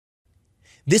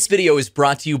This video is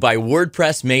brought to you by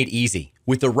WordPress Made Easy.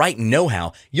 With the right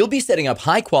know-how, you'll be setting up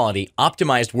high-quality,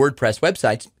 optimized WordPress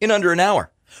websites in under an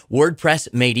hour.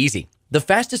 WordPress Made Easy, the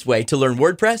fastest way to learn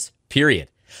WordPress, period.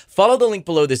 Follow the link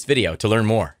below this video to learn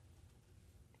more.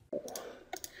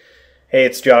 Hey,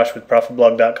 it's Josh with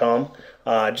ProfitBlog.com.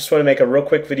 I just want to make a real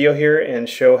quick video here and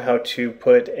show how to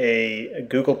put a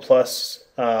Google Plus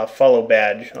follow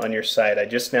badge on your site. I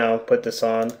just now put this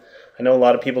on. I know a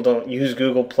lot of people don't use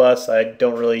Google Plus. I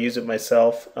don't really use it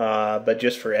myself, but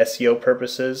just for SEO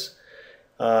purposes,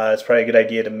 it's probably a good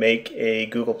idea to make a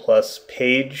Google Plus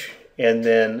page, and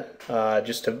then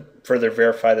just to further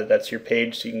verify that that's your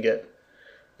page so you can get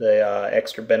the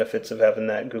extra benefits of having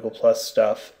that Google Plus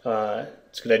stuff.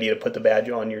 It's a good idea to put the badge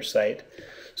on your site.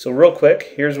 So real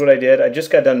quick, here's what I did. I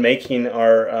just got done making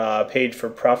our page for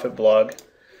Profit Blog.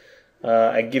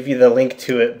 I give you the link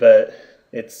to it, but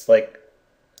it's like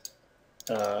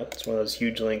it's one of those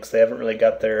huge links. They haven't really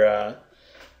got their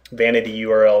vanity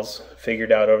URLs figured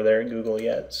out over there at Google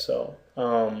yet. So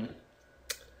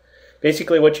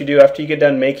basically what you do after you get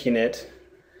done making it,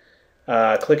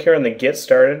 click here on the Get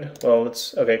Started. Well,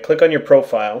 click on your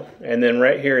profile, and then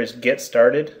right here is Get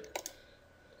Started.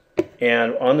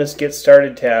 And on this Get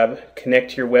Started tab,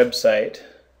 connect to your website,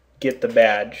 get the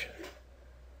badge.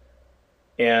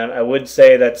 And I would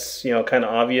say that's kind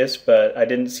of obvious, but I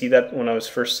didn't see that when I was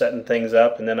first setting things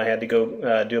up, and then I had to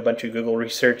go do a bunch of Google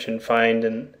research and find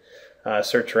and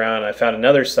search around. I found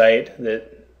another site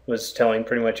that was telling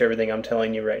pretty much everything I'm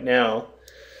telling you right now.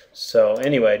 So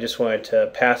anyway, I just wanted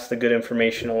to pass the good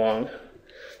information along.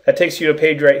 That takes you to a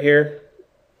page right here.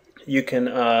 You can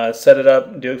set it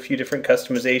up, do a few different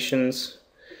customizations.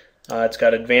 It's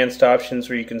got advanced options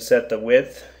where you can set the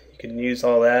width. You can use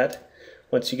all that.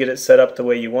 Once you get it set up the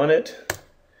way you want it,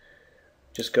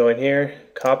 just go in here,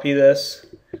 copy this.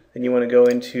 Then you want to go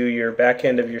into your back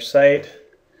end of your site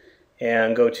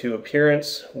and go to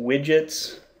Appearance,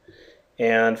 Widgets,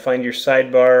 and find your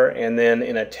sidebar, and then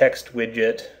in a text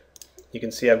widget, you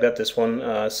can see I've got this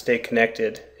one, Stay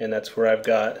Connected, and that's where I've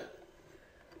got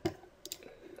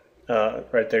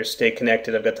right there, Stay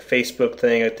Connected. I've got the Facebook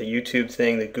thing, I've got the YouTube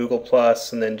thing, the Google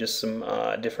Plus, and then just some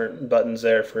different buttons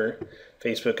there for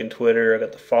Facebook and Twitter. I've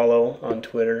got the follow on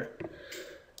Twitter.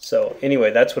 So anyway,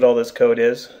 that's what all this code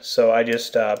is. So I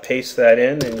just paste that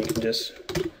in, and you can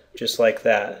just like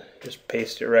that, just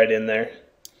paste it right in there.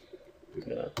 I'm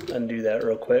gonna undo that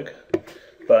real quick.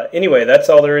 But anyway, that's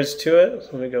all there is to it. So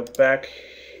let me go back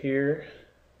here.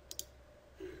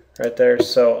 Right there.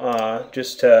 So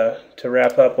just to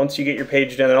wrap up, once you get your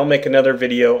page done, and I'll make another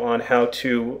video on how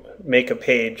to make a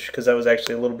page, because that was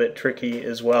actually a little bit tricky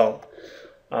as well.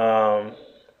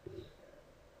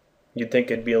 You'd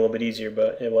think it'd be a little bit easier,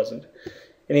 but it wasn't.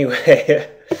 Anyway,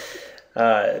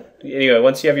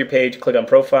 once you have your page, click on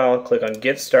Profile, click on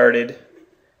Get Started,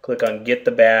 click on Get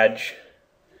the Badge,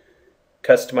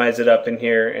 customize it up in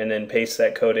here, and then paste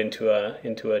that code into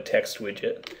a text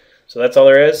widget. So that's all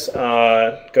there is.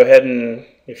 Go ahead, and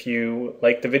if you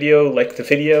like the video, like the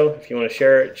video. If you want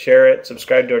to share it,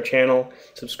 subscribe to our channel,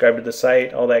 subscribe to the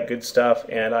site, all that good stuff,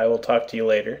 and I will talk to you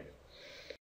later.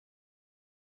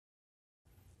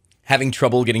 Having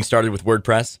trouble getting started with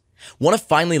WordPress? Want to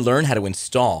finally learn how to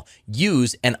install,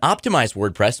 use, and optimize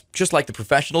WordPress just like the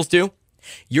professionals do?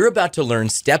 You're about to learn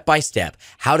step by step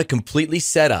how to completely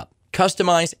set up,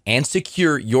 customize, and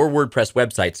secure your WordPress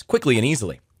websites quickly and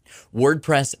easily.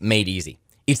 WordPress Made Easy.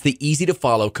 It's the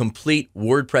easy-to-follow, complete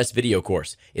WordPress video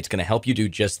course. It's going to help you do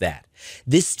just that.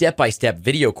 This step-by-step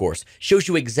video course shows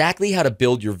you exactly how to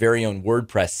build your very own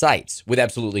WordPress sites with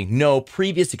absolutely no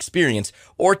previous experience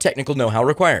or technical know-how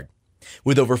required.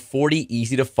 With over 40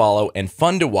 easy-to-follow and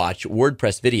fun-to-watch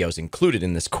WordPress videos included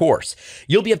in this course,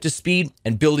 you'll be up to speed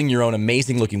and building your own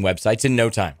amazing-looking websites in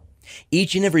no time.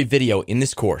 Each and every video in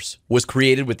this course was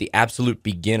created with the absolute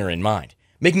beginner in mind,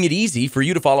 making it easy for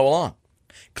you to follow along.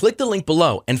 Click the link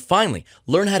below and finally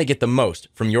learn how to get the most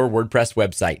from your WordPress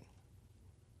website.